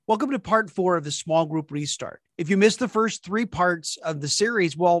Welcome to part 4 of the Small Group Restart. If you missed the first 3 parts of the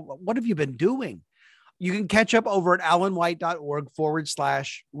series, well, what have you been doing? You can catch up over at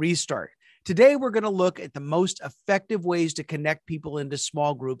allenwhite.org/restart. Today, we're going to look at the most effective ways to connect people into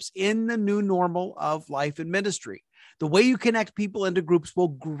small groups in the new normal of life and ministry. The way you connect people into groups will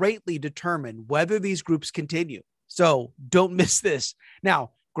greatly determine whether these groups continue. So don't miss this.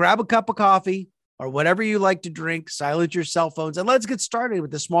 Now, grab a cup of coffee or whatever you like to drink, silence your cell phones, and let's get started with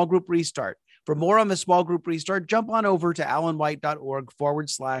the Small Group Restart. For more on the Small Group Restart, jump on over to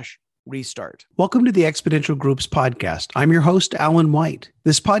allenwhite.org/restart. Welcome to the Exponential Groups podcast. I'm your host, Alan White.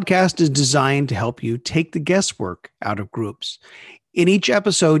 This podcast is designed to help you take the guesswork out of groups. In each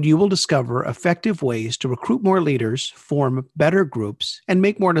episode, you will discover effective ways to recruit more leaders, form better groups, and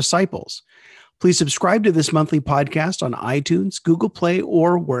make more disciples. Please subscribe to this monthly podcast on iTunes, Google Play,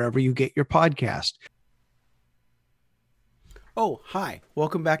 or wherever you get your podcast. Oh, hi.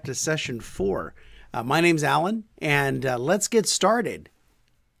 Welcome back to session 4. My name's Alan, and let's get started.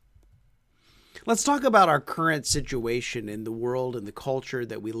 Let's talk about our current situation in the world and the culture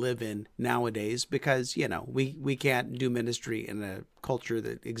that we live in nowadays, because, we can't do ministry in a culture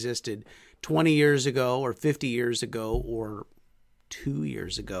that existed 20 years ago or 50 years ago or 2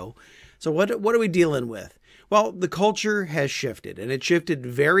 years ago. So what are we dealing with? Well, the culture has shifted, and it shifted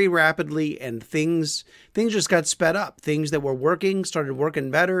very rapidly, and things just got sped up. Things that were working started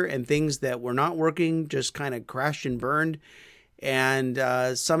working better, and things that were not working just kind of crashed and burned. And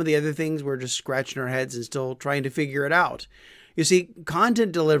some of the other things we're just scratching our heads and still trying to figure it out. You see,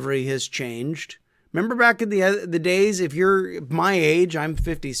 content delivery has changed. Remember back in the days, if you're my age, I'm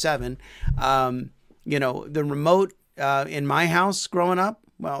 57, the remote in my house growing up,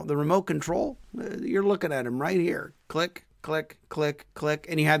 well, the remote control, you're looking at them right here. Click, click, click, click.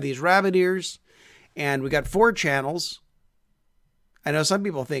 And you have these rabbit ears. And we got 4 channels. I know some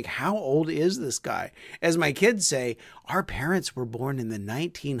people think, how old is this guy? As my kids say, our parents were born in the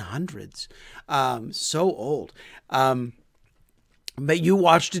 1900s. So old. But you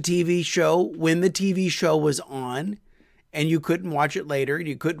watched a TV show when the TV show was on. And you couldn't watch it later.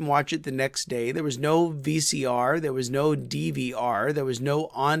 You couldn't watch it the next day. There was no VCR. There was no DVR. There was no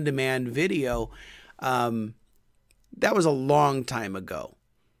on-demand video. That was a long time ago.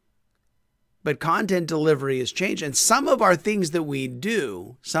 But content delivery has changed. And some of our things that we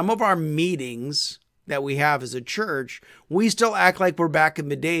do, some of our meetings that we have as a church, we still act like we're back in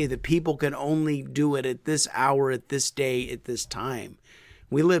the day that people can only do it at this hour, at this day, at this time.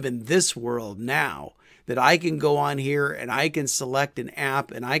 We live in this world now, that I can go on here and I can select an app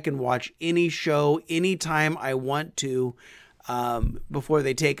and I can watch any show anytime I want to before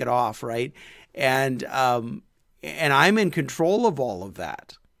they take it off, right? And I'm in control of all of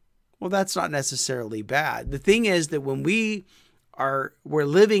that. Well, that's not necessarily bad. The thing is that when we're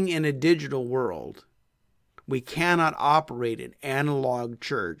living in a digital world, we cannot operate an analog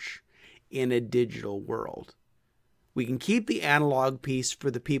church in a digital world. We can keep the analog piece for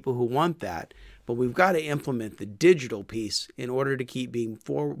the people who want that, but we've got to implement the digital piece in order to keep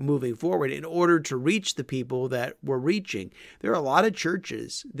moving forward, in order to reach the people that we're reaching. There are a lot of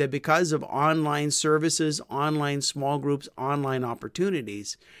churches that, because of online services, online small groups, online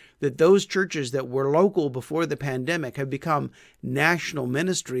opportunities, that those churches that were local before the pandemic have become national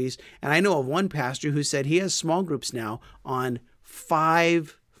ministries. And I know of one pastor who said he has small groups now on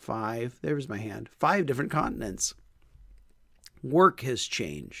 5 different continents. Work has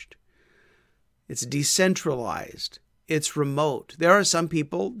changed. It's decentralized. It's remote. There are some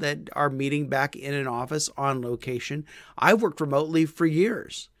people that are meeting back in an office on location. I've worked remotely for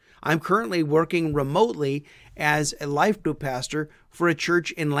years. I'm currently working remotely as a life group pastor for a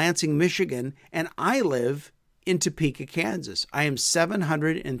church in Lansing, Michigan, and I live in Topeka, Kansas. I am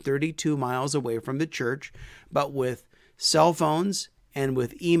 732 miles away from the church, but with cell phones and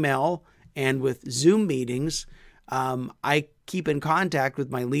with email and with Zoom meetings, I keep in contact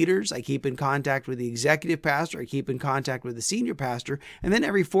with my leaders. I keep in contact with the executive pastor. I keep in contact with the senior pastor. And then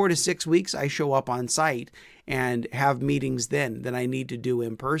every 4 to 6 weeks, I show up on site and have meetings then that I need to do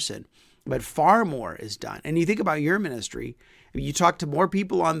in person. But far more is done. And you think about your ministry, you talk to more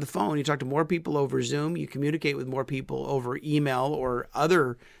people on the phone, you talk to more people over Zoom, you communicate with more people over email or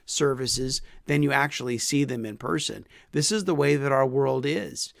other services than you actually see them in person. This is the way that our world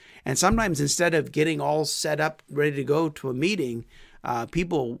is. And sometimes instead of getting all set up, ready to go to a meeting,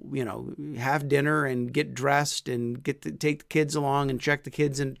 people, have dinner and get dressed and take the kids along and check the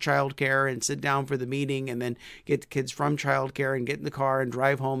kids in childcare and sit down for the meeting and then get the kids from childcare and get in the car and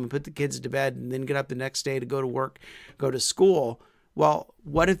drive home and put the kids to bed and then get up the next day to go to work, go to school. Well,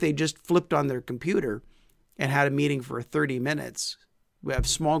 what if they just flipped on their computer and had a meeting for 30 minutes We have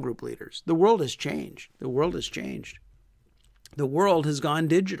small group leaders. The world has changed. The world has changed. The world has gone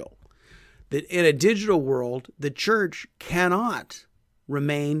digital. That in a digital world, the church cannot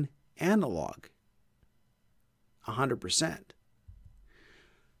remain analog 100%.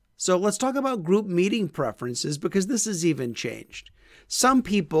 So let's talk about group meeting preferences, because this has even changed. Some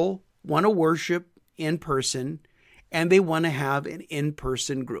people want to worship in person and they want to have an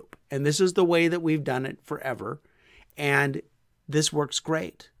in-person group. And this is the way that we've done it forever. And this works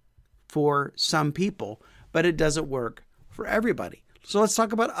great for some people, but it doesn't work for everybody. So let's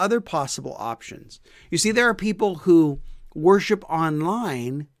talk about other possible options. You see, there are people who worship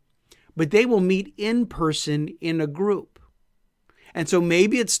online, but they will meet in person in a group. And so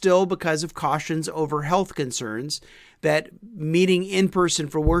maybe it's still because of cautions over health concerns that meeting in person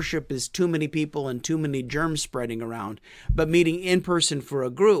for worship is too many people and too many germs spreading around. But meeting in person for a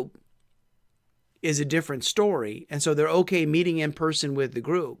group is a different story. And so they're okay meeting in person with the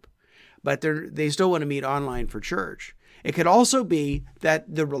group, but they still want to meet online for church. It could also be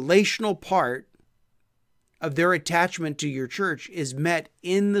that the relational part of their attachment to your church is met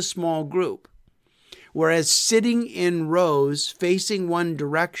in the small group. Whereas sitting in rows facing one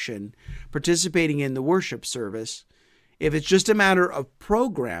direction, participating in the worship service, if it's just a matter of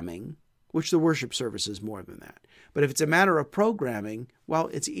programming, which the worship service is more than that, but if it's a matter of programming, well,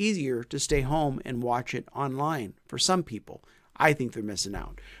 it's easier to stay home and watch it online for some people. I think they're missing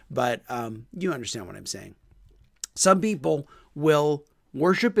out, but you understand what I'm saying. Some people will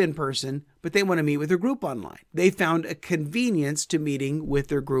worship in person, but they want to meet with their group online. They found a convenience to meeting with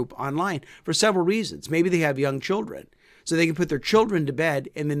their group online for several reasons. Maybe they have young children, so they can put their children to bed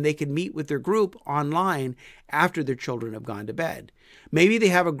and then they can meet with their group online after their children have gone to bed. Maybe they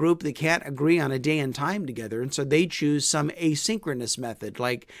have a group that can't agree on a day and time together, and so they choose some asynchronous method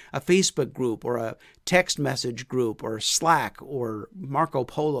like a Facebook group or a text message group or Slack or Marco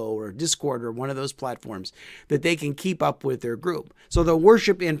Polo or Discord or one of those platforms that they can keep up with their group. So they'll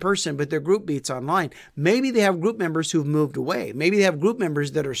worship in person, but their group meets online. Maybe they have group members who've moved away. Maybe they have group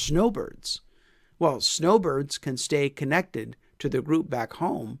members that are snowbirds. Well, snowbirds can stay connected to their group back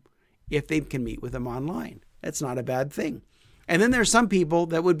home if they can meet with them online. That's not a bad thing. And then there's some people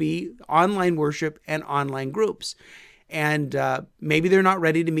that would be online worship and online groups. And maybe they're not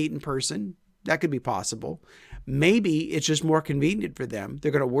ready to meet in person. That could be possible. Maybe it's just more convenient for them.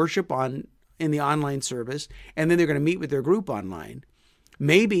 They're going to worship in the online service, and then they're going to meet with their group online.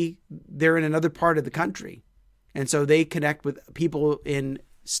 Maybe they're in another part of the country, and so they connect with people in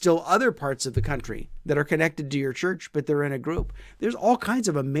still other parts of the country that are connected to your church, but they're in a group. There's all kinds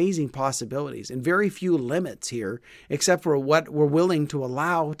of amazing possibilities and very few limits here, except for what we're willing to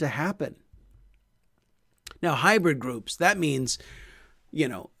allow to happen. Now, hybrid groups, that means,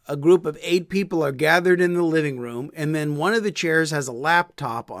 a group of 8 people are gathered in the living room, and then one of the chairs has a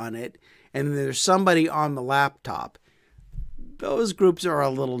laptop on it, and there's somebody on the laptop. Those groups are a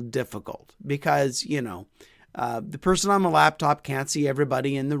little difficult because, the person on the laptop can't see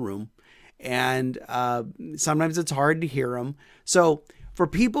everybody in the room, and sometimes it's hard to hear them. So for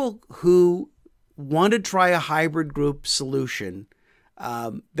people who want to try a hybrid group solution,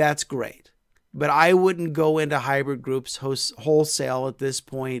 that's great. But I wouldn't go into hybrid groups wholesale at this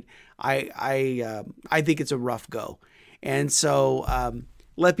point. I think it's a rough go. And so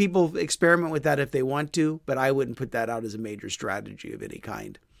let people experiment with that if they want to, but I wouldn't put that out as a major strategy of any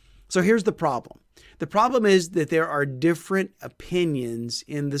kind. So here's the problem. The problem is that there are different opinions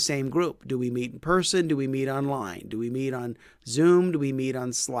in the same group. Do we meet in person? Do we meet online? Do we meet on Zoom? Do we meet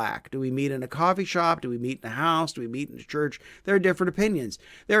on Slack? Do we meet in a coffee shop? Do we meet in a house? Do we meet in a church? There are different opinions.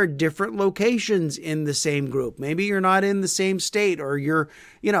 There are different locations in the same group. Maybe you're not in the same state, or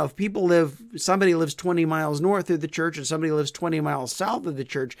if somebody lives 20 miles north of the church and somebody lives 20 miles south of the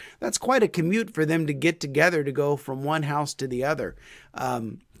church, that's quite a commute for them to get together to go from one house to the other.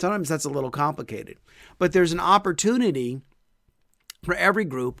 Sometimes that's a little complicated, but there's an opportunity for every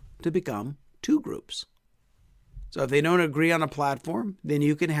group to become 2 groups. So if they don't agree on a platform, then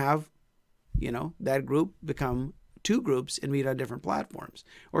you can have, that group become 2 groups and meet on different platforms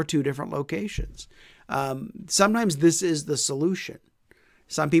or 2 different locations. Sometimes this is the solution.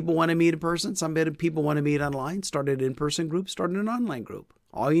 Some people want to meet in person. Some people want to meet online. Start an in-person group, start an online group.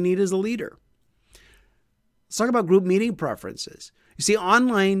 All you need is a leader. Let's talk about group meeting preferences. You see,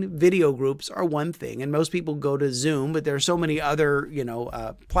 online video groups are one thing, and most people go to Zoom, but there are so many other,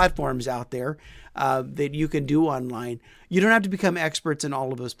 platforms out there that you can do online. You don't have to become experts in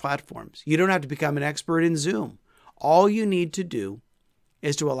all of those platforms. You don't have to become an expert in Zoom. All you need to do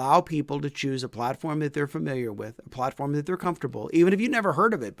is to allow people to choose a platform that they're familiar with, a platform that they're comfortable, even if you've never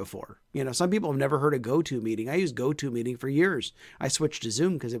heard of it before. Some people have never heard of GoToMeeting. I used GoToMeeting for years. I switched to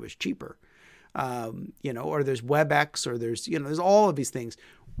Zoom because it was cheaper. Or there's WebEx, or there's all of these things.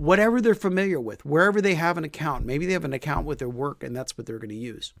 Whatever they're familiar with, wherever they have an account. Maybe they have an account with their work and that's what they're going to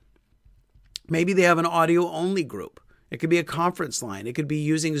use. Maybe they have an audio-only group. It could be a conference line. It could be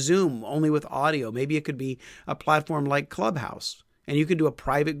using Zoom only with audio. Maybe it could be a platform like Clubhouse. And you can do a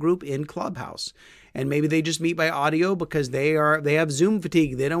private group in Clubhouse. And maybe they just meet by audio because they have Zoom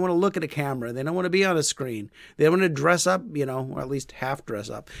fatigue. They don't want to look at a camera. They don't want to be on a screen. They don't want to dress up, or at least half dress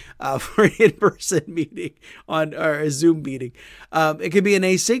up for an in-person meeting or a Zoom meeting. It could be an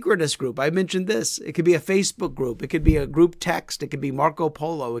asynchronous group. I mentioned this. It could be a Facebook group. It could be a group text. It could be Marco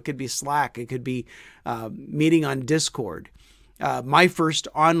Polo. It could be Slack. It could be meeting on Discord. My first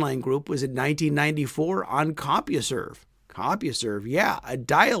online group was in 1994 on CompuServe. CompuServe, yeah, a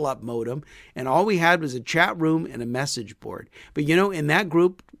dial-up modem, and all we had was a chat room and a message board. But in that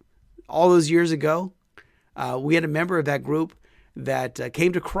group, all those years ago, we had a member of that group that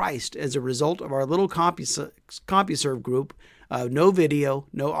came to Christ as a result of our little CompuServe group. No video,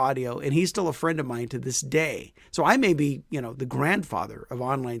 no audio, and he's still a friend of mine to this day. So I may be, the grandfather of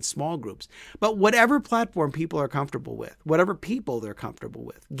online small groups. But whatever platform people are comfortable with, whatever people they're comfortable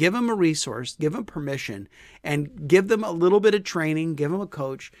with, give them a resource, give them permission, and give them a little bit of training, give them a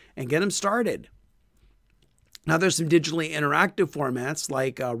coach, and get them started. Now, there's some digitally interactive formats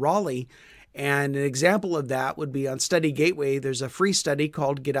like Raleigh, and an example of that would be on Study Gateway. There's a free study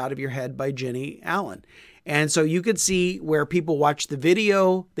called Get Out of Your Head by Jenny Allen. And so you could see where people watch the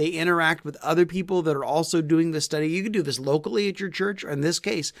video, they interact with other people that are also doing the study. You could do this locally at your church, or in this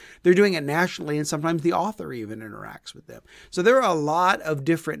case, they're doing it nationally, and sometimes the author even interacts with them. So there are a lot of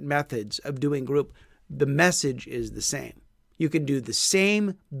different methods of doing group. The message is the same. You can do the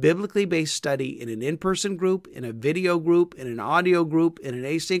same biblically based study in an in-person group, in a video group, in an audio group, in an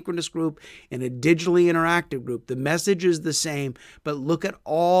asynchronous group, in a digitally interactive group. The message is the same, but look at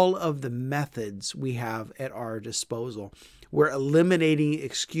all of the methods we have at our disposal. We're eliminating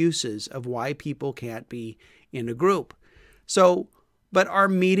excuses of why people can't be in a group. But are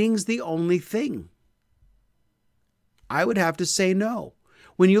meetings the only thing? I would have to say no.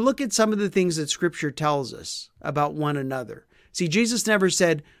 When you look at some of the things that Scripture tells us about one another, see, Jesus never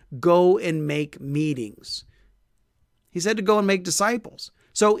said, go and make meetings. He said to go and make disciples.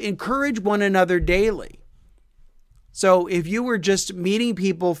 So encourage one another daily. So if you were just meeting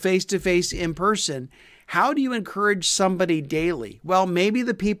people face-to-face in person, how do you encourage somebody daily? Well, maybe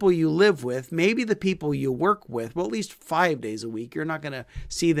the people you live with, maybe the people you work with, well, at least 5 days a week. You're not going to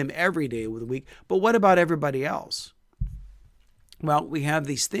see them every day of the week. But what about everybody else? Well, we have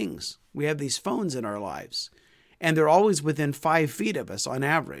these things. We have these phones in our lives, and they're always within 5 feet of us on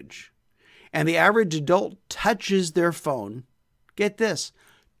average. And the average adult touches their phone, get this,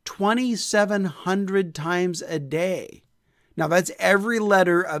 2,700 times a day. Now, that's every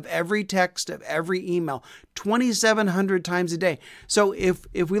letter of every text of every email, 2,700 times a day. So if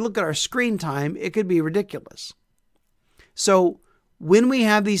we look at our screen time, it could be ridiculous. So when we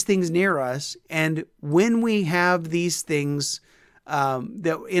have these things near us, and when we have these things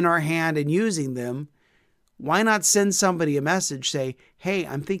that in our hand and using them, why not send somebody a message, say, hey,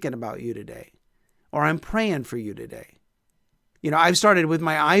 I'm thinking about you today, or I'm praying for you today. I've started with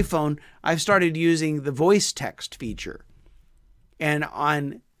my iPhone, I've started using the voice text feature. And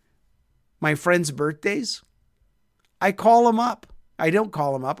on my friends' birthdays, I call them up. I don't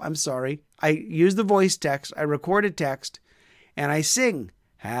call them up, I'm sorry. I use the voice text, I record a text, and I sing,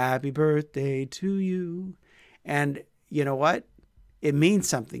 happy birthday to you. And you know what? It means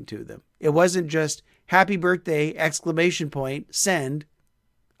something to them. It wasn't just happy birthday, ! Send.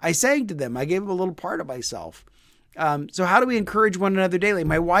 I sang to them. I gave them a little part of myself. So how do we encourage one another daily?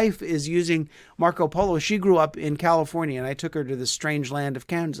 My wife is using Marco Polo. She grew up in California, and I took her to the strange land of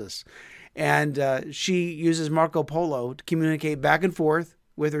Kansas. And she uses Marco Polo to communicate back and forth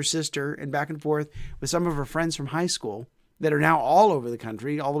with her sister and back and forth with some of her friends from high school that are now all over the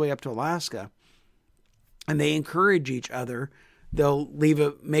country, all the way up to Alaska. And they encourage each other. They'll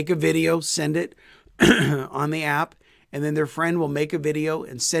make a video, send it on the app, and then their friend will make a video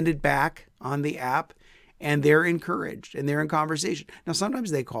and send it back on the app, and they're encouraged and they're in conversation. Now,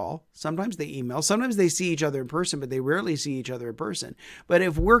 sometimes they call, sometimes they email, sometimes they see each other in person, but they rarely see each other in person. But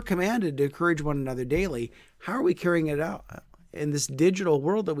if we're commanded to encourage one another daily, how are we carrying it out? In this digital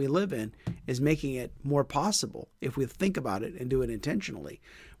world that we live in is making it more possible if we think about it and do it intentionally.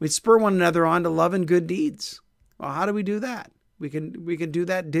 We spur one another on to love and good deeds. Well, how do we do that? We can do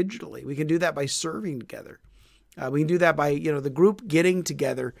that digitally. We can do that by serving together. We can do that by, the group getting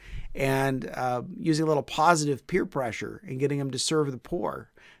together and using a little positive peer pressure and getting them to serve the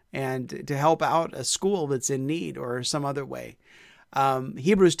poor and to help out a school that's in need or some other way.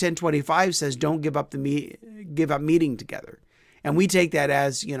 Hebrews 10:25 says, "Don't give up meeting together." And we take that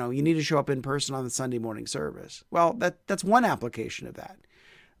as, you need to show up in person on the Sunday morning service. Well, that's one application of that.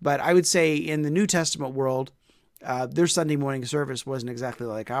 But I would say in the New Testament world, their Sunday morning service wasn't exactly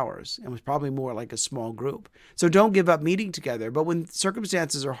like ours. It was probably more like a small group. So don't give up meeting together. But when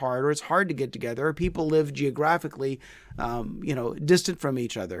circumstances are hard, or it's hard to get together, or people live geographically, distant from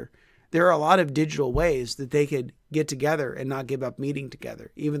each other, there are a lot of digital ways that they could get together and not give up meeting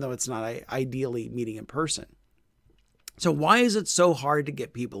together, even though it's not ideally meeting in person. So why is it so hard to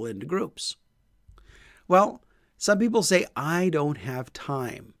get people into groups? Well, some people say, I don't have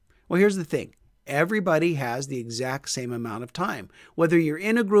time. Well, here's the thing. Everybody has the exact same amount of time. Whether you're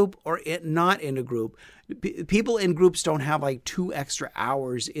in a group or not in a group, people in groups don't have like 2 extra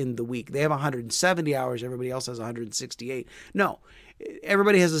hours in the week. They have 170 hours. Everybody else has 168. No,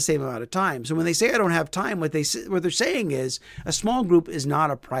 everybody has the same amount of time. So when they say I don't have time, what they're saying is a small group is not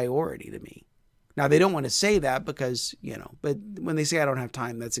a priority to me. Now, they don't want to say that because, but when they say I don't have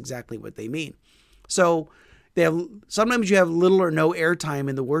time, that's exactly what they mean. So sometimes you have little or no airtime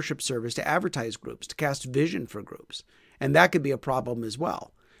in the worship service to advertise groups, to cast vision for groups. And that could be a problem as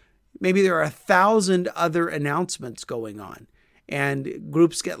well. Maybe there are 1,000 other announcements going on and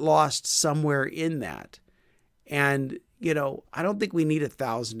groups get lost somewhere in that. And, I don't think we need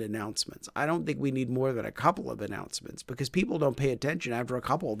 1,000 announcements. I don't think we need more than a couple of announcements because people don't pay attention after a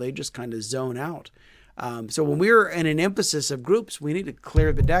couple. They just kind of zone out. So when we're in an emphasis of groups, we need to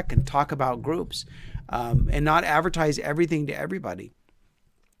clear the deck and talk about groups and not advertise everything to everybody.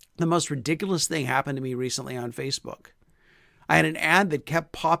 The most ridiculous thing happened to me recently on Facebook. I had an ad that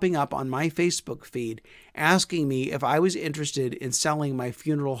kept popping up on my Facebook feed asking me if I was interested in selling my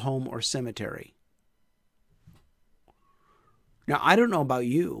funeral home or cemetery. Now, I don't know about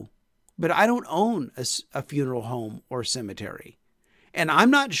you, but I don't own a funeral home or cemetery. And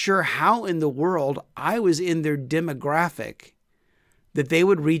I'm not sure how in the world I was in their demographic that they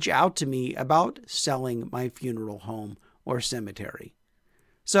would reach out to me about selling my funeral home or cemetery.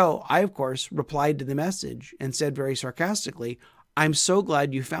 So I, of course, replied to the message and said very sarcastically, "I'm so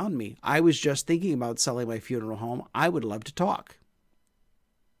glad you found me. I was just thinking about selling my funeral home. I would love to talk."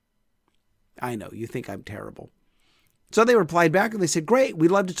 I know, you think I'm terrible. So they replied back and they said, "Great,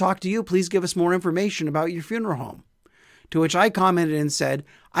 we'd love to talk to you. Please give us more information about your funeral home." To which I commented and said,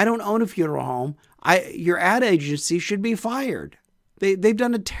 "I don't own a funeral home. Your ad agency should be fired. They've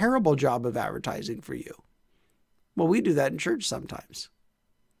done a terrible job of advertising for you." Well, we do that in church sometimes.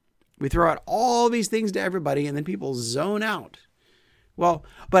 We throw out all these things to everybody and then people zone out. Well,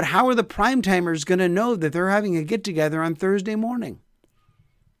 but how are the prime timers going to know that they're having a get together on Thursday morning?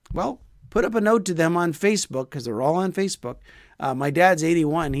 Well, put up a note to them on Facebook because they're all on Facebook. My dad's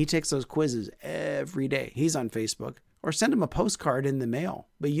 81. He takes those quizzes every day. He's on Facebook. Or send them a postcard in the mail.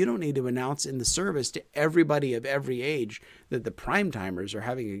 But you don't need to announce in the service to everybody of every age that the prime timers are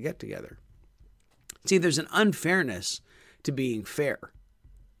having a get together. See, there's an unfairness to being fair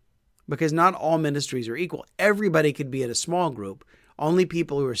because not all ministries are equal. Everybody could be at a small group. Only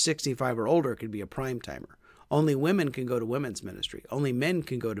people who are 65 or older could be a prime timer. Only women can go to women's ministry. Only men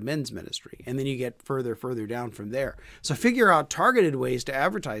can go to men's ministry. And then you get further down from there. So figure out targeted ways to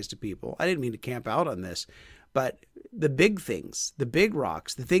advertise to people. I didn't mean to camp out on this. But the big things, the big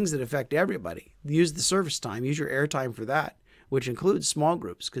rocks, the things that affect everybody, use the service time, use your airtime for that, which includes small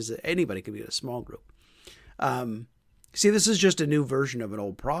groups because anybody can be in a small group. See, this is just a new version of an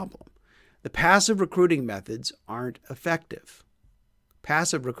old problem. The passive recruiting methods aren't effective.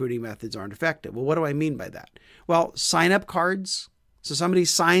 Passive recruiting methods aren't effective. Well, what do I mean by that? Well, sign-up cards. So somebody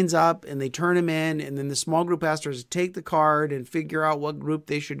signs up and they turn them in, and then the small group pastors take the card and figure out what group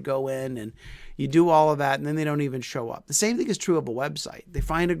they should go in, and you do all of that, and then they don't even show up. The same thing is true of a website. They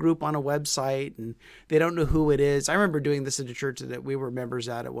find a group on a website, and they don't know who it is. I remember doing this at a church that we were members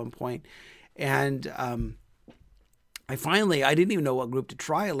at one point, and I didn't even know what group to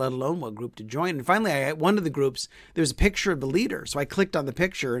try, let alone what group to join. And finally, I had one of the groups, there was a picture of the leader. So I clicked on the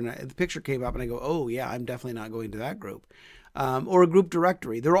picture, and the picture came up, and I go, oh, yeah, I'm definitely not going to that group. Or a group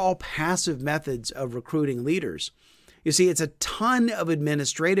directory. They're all passive methods of recruiting leaders. You see, it's a ton of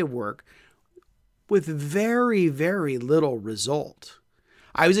administrative work with very, very little result.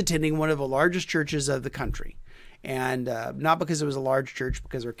 I was attending one of the largest churches of the country. And not because it was a large church,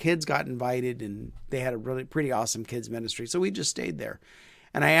 because our kids got invited and they had a really pretty awesome kids ministry. So we just stayed there.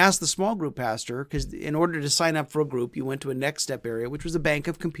 And I asked the small group pastor, because in order to sign up for a group, you went to a Next Step area, which was a bank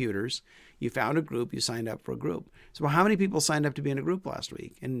of computers. You found a group, you signed up for a group. So, well, how many people signed up to be in a group last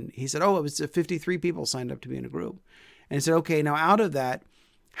week? And he said, it was 53 people signed up to be in a group. And he said, okay, now out of that,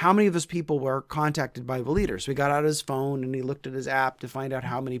 how many of those people were contacted by the leader? So he got out his phone and he looked at his app to find out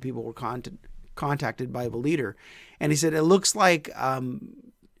how many people were contacted by the leader. And he said, it looks like,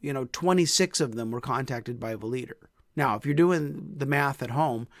 26 of them were contacted by the leader. Now, if you're doing the math at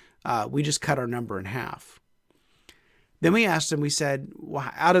home, we just cut our number in half. Then we asked him, we said,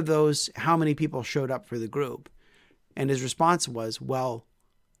 well, out of those, how many people showed up for the group? And his response was, well,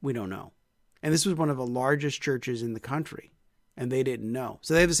 we don't know. And this was one of the largest churches in the country, and they didn't know.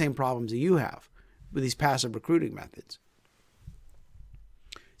 So they have the same problems that you have with these passive recruiting methods.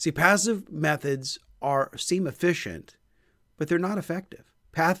 See, passive methods seem efficient, but they're not effective.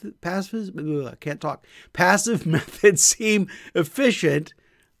 Passive methods seem efficient,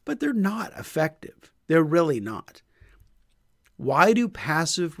 but they're not effective. They're really not. Why do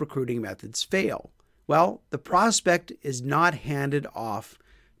passive recruiting methods fail? Well, the prospect is not handed off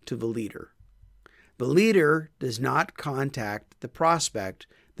to the leader. The leader does not contact the prospect.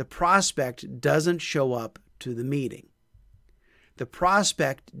 The prospect doesn't show up to the meeting. The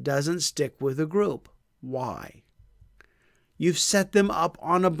prospect doesn't stick with a group. Why? You've set them up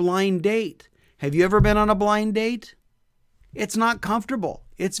on a blind date. Have you ever been on a blind date? It's not comfortable.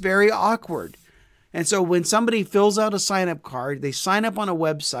 It's very awkward. And so when somebody fills out a sign-up card, they sign up on a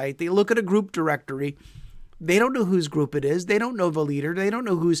website, they look at a group directory, they don't know whose group it is, they don't know the leader, they don't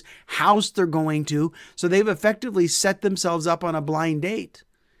know whose house they're going to, so they've effectively set themselves up on a blind date.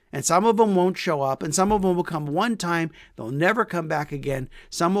 And some of them won't show up, and some of them will come one time, they'll never come back again.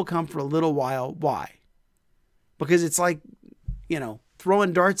 Some will come for a little while. Why? Because it's like,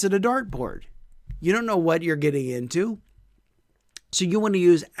 throwing darts at a dartboard. You don't know what you're getting into. So you want to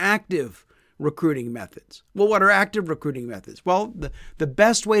use active recruiting methods. Well, what are active recruiting methods? Well, the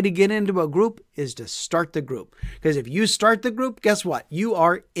best way to get into a group is to start the group. Because if you start the group, guess what? You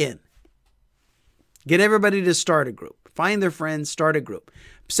are in. Get everybody to start a group. Find their friends, start a group.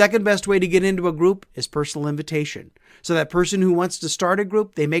 Second best way to get into a group is personal invitation. So that person who wants to start a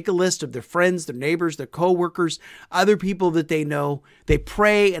group, they make a list of their friends, their neighbors, their coworkers, other people that they know. They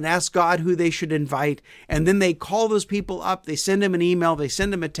pray and ask God who they should invite. And then they call those people up. They send them an email. They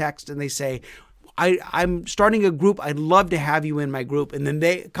send them a text and they say, I'm starting a group. I'd love to have you in my group. And then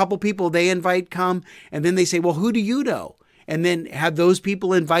a couple people they invite come. And then they say, well, who do you know? And then have those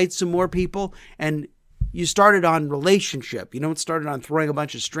people invite some more people. And you started on relationship. You don't start it on throwing a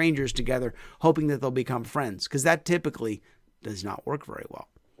bunch of strangers together, hoping that they'll become friends, because that typically does not work very well.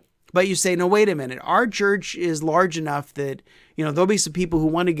 But you say, no, wait a minute. Our church is large enough that, there'll be some people who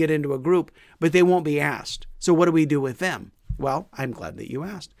want to get into a group, but they won't be asked. So what do we do with them? Well, I'm glad that you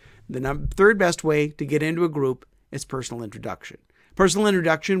asked. The third best way to get into a group is personal introduction. Personal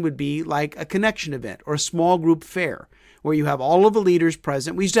introduction would be like a connection event or a small group fair, where you have all of the leaders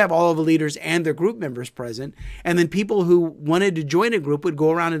present. We used to have all of the leaders and their group members present. And then people who wanted to join a group would go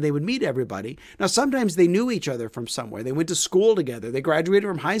around and they would meet everybody. Now, sometimes they knew each other from somewhere. They went to school together. They graduated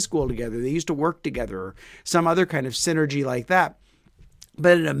from high school together. They used to work together or some other kind of synergy like that.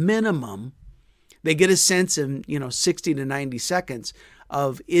 But at a minimum, they get a sense in, 60 to 90 seconds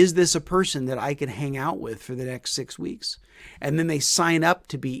of, is this a person that I can hang out with for the next 6 weeks? And then they sign up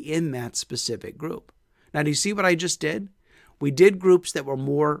to be in that specific group. Now, do you see what I just did? We did groups that were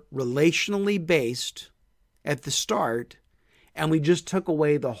more relationally based at the start, and we just took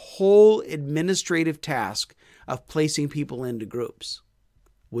away the whole administrative task of placing people into groups.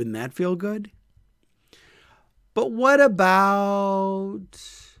 Wouldn't that feel good? But what about...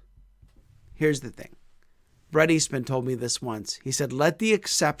 Here's the thing. Brett Eastman told me this once. He said, let the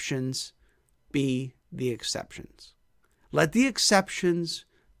exceptions be the exceptions. Let the exceptions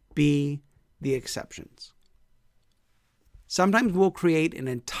be the exceptions. Sometimes we'll create an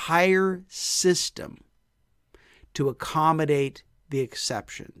entire system to accommodate the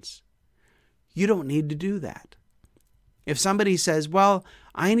exceptions. You don't need to do that. If somebody says, well,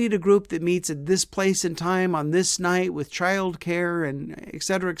 I need a group that meets at this place and time on this night with childcare and et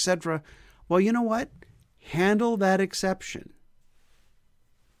cetera, well, you know what? Handle that exception.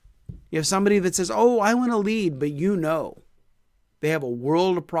 You have somebody that says, oh, I want to lead, but they have a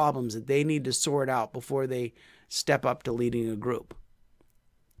world of problems that they need to sort out before they step up to leading a group.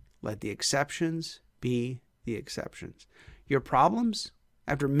 Let the exceptions be the exceptions. Your problems,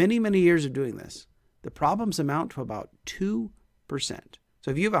 after many, many years of doing this, the problems amount to about 2%.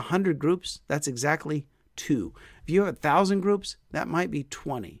 So if you have 100 groups, that's exactly 2. If you have 1,000 groups, that might be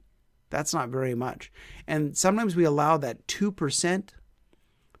 20. That's not very much. And sometimes we allow that 2%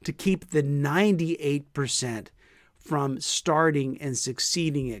 to keep the 98% from starting and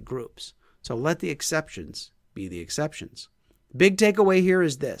succeeding at groups. So let the exceptions be the exceptions. Big takeaway here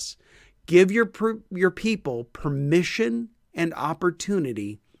is this: give your people permission and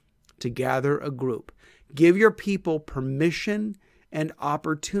opportunity to gather a group. Give your people permission and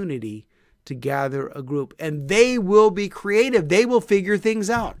opportunity to gather a group, and they will be creative. They will figure things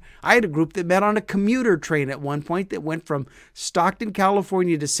out. I had a group that met on a commuter train at one point that went from Stockton,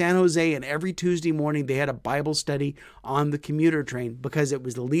 California to San Jose, and every Tuesday morning they had a Bible study on the commuter train because it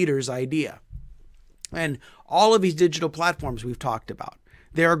was the leader's idea. And all of these digital platforms we've talked about,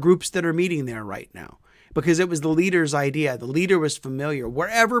 there are groups that are meeting there right now because it was the leader's idea. The leader was familiar.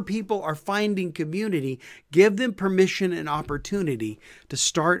 Wherever people are finding community, give them permission and opportunity to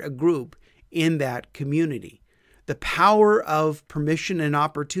start a group in that community. The power of permission and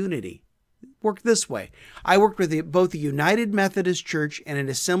opportunity worked this way. I worked with both the United Methodist Church and an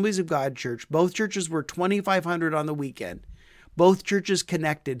Assemblies of God church. Both churches were 2,500 on the weekend. Both churches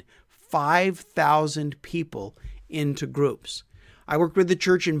connected 5,000 people into groups. I worked with a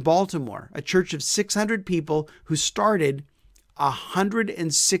church in Baltimore, a church of 600 people who started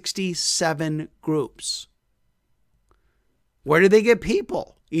 167 groups. Where did they get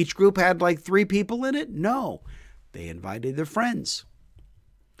people? Each group had like 3 people in it? No, they invited their friends.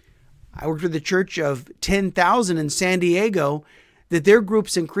 I worked with a church of 10,000 in San Diego that their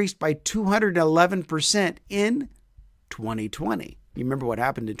groups increased by 211% in 2020. You remember what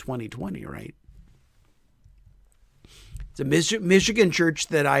happened in 2020, right? It's a Michigan church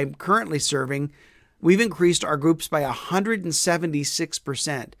that I'm currently serving. We've increased our groups by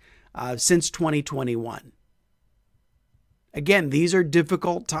 176% since 2021. Again, these are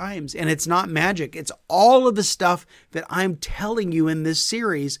difficult times, and it's not magic. It's all of the stuff that I'm telling you in this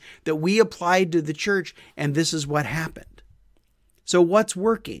series that we applied to the church, and this is what happened. So what's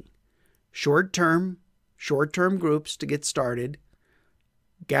working? Short-term groups to get started,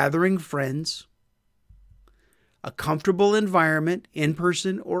 gathering friends, a comfortable environment, in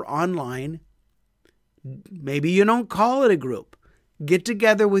person or online. Maybe you don't call it a group. Get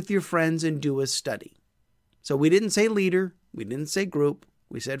together with your friends and do a study. So we didn't say leader. We didn't say group.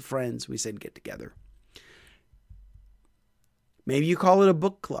 We said friends. We said get together. Maybe you call it a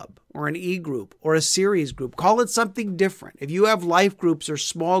book club or an e-group or a series group. Call it something different. If you have life groups or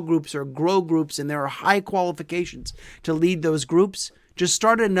small groups or grow groups and there are high qualifications to lead those groups, just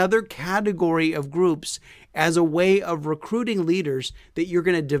start another category of groups as a way of recruiting leaders that you're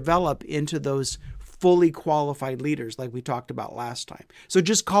going to develop into those fully qualified leaders like we talked about last time. So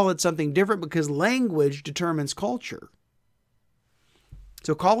just call it something different because language determines culture.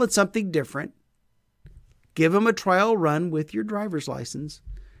 So call it something different. Give them a trial run with your driver's license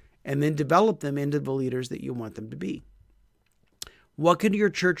and then develop them into the leaders that you want them to be. What can your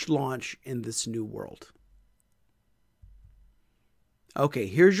church launch in this new world? Okay,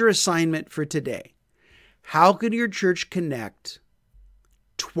 here's your assignment for today. How can your church connect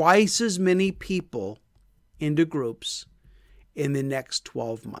twice as many people into groups in the next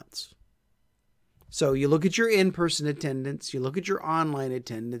 12 months? So you look at your in-person attendance, you look at your online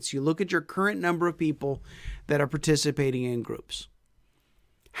attendance, you look at your current number of people that are participating in groups.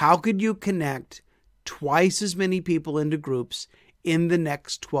 How could you connect twice as many people into groups in the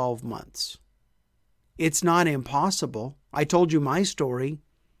next 12 months? It's not impossible. I told you my story.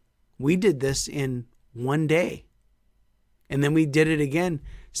 We did this in one day. And then we did it again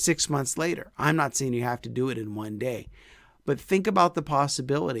 6 months later. I'm not saying you have to do it in one day, but think about the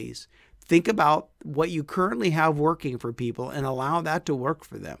possibilities. Think about what you currently have working for people and allow that to work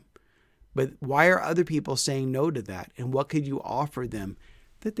for them. But why are other people saying no to that? And what could you offer them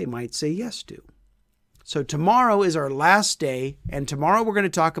that they might say yes to? So tomorrow is our last day, and tomorrow we're going to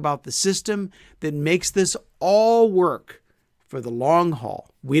talk about the system that makes this all work for the long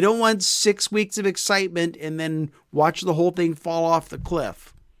haul. We don't want 6 weeks of excitement and then watch the whole thing fall off the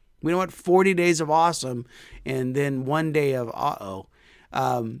cliff. We don't want 40 days of awesome and then 1 day of uh-oh.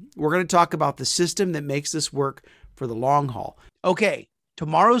 We're going to talk about the system that makes this work for the long haul. Okay,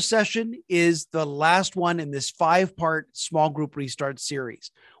 tomorrow's session is the last one in this 5-part small group restart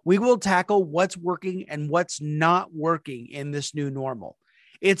series. We will tackle what's working and what's not working in this new normal.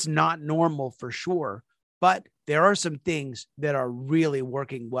 It's not normal for sure, but there are some things that are really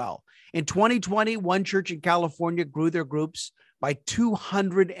working well. In 2020, one church in California grew their groups by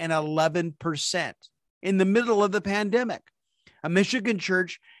 211% in the middle of the pandemic. A Michigan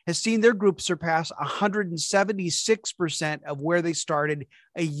church has seen their group surpass 176% of where they started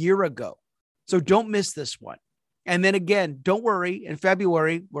a year ago. So don't miss this one. And then again, don't worry, in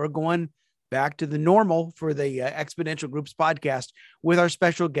February, we're going back to the normal for the Exponential Groups podcast with our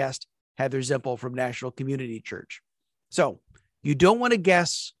special guest, Heather Zimpel from National Community Church. So you don't want to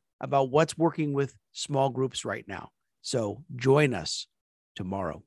guess about what's working with small groups right now. So join us tomorrow.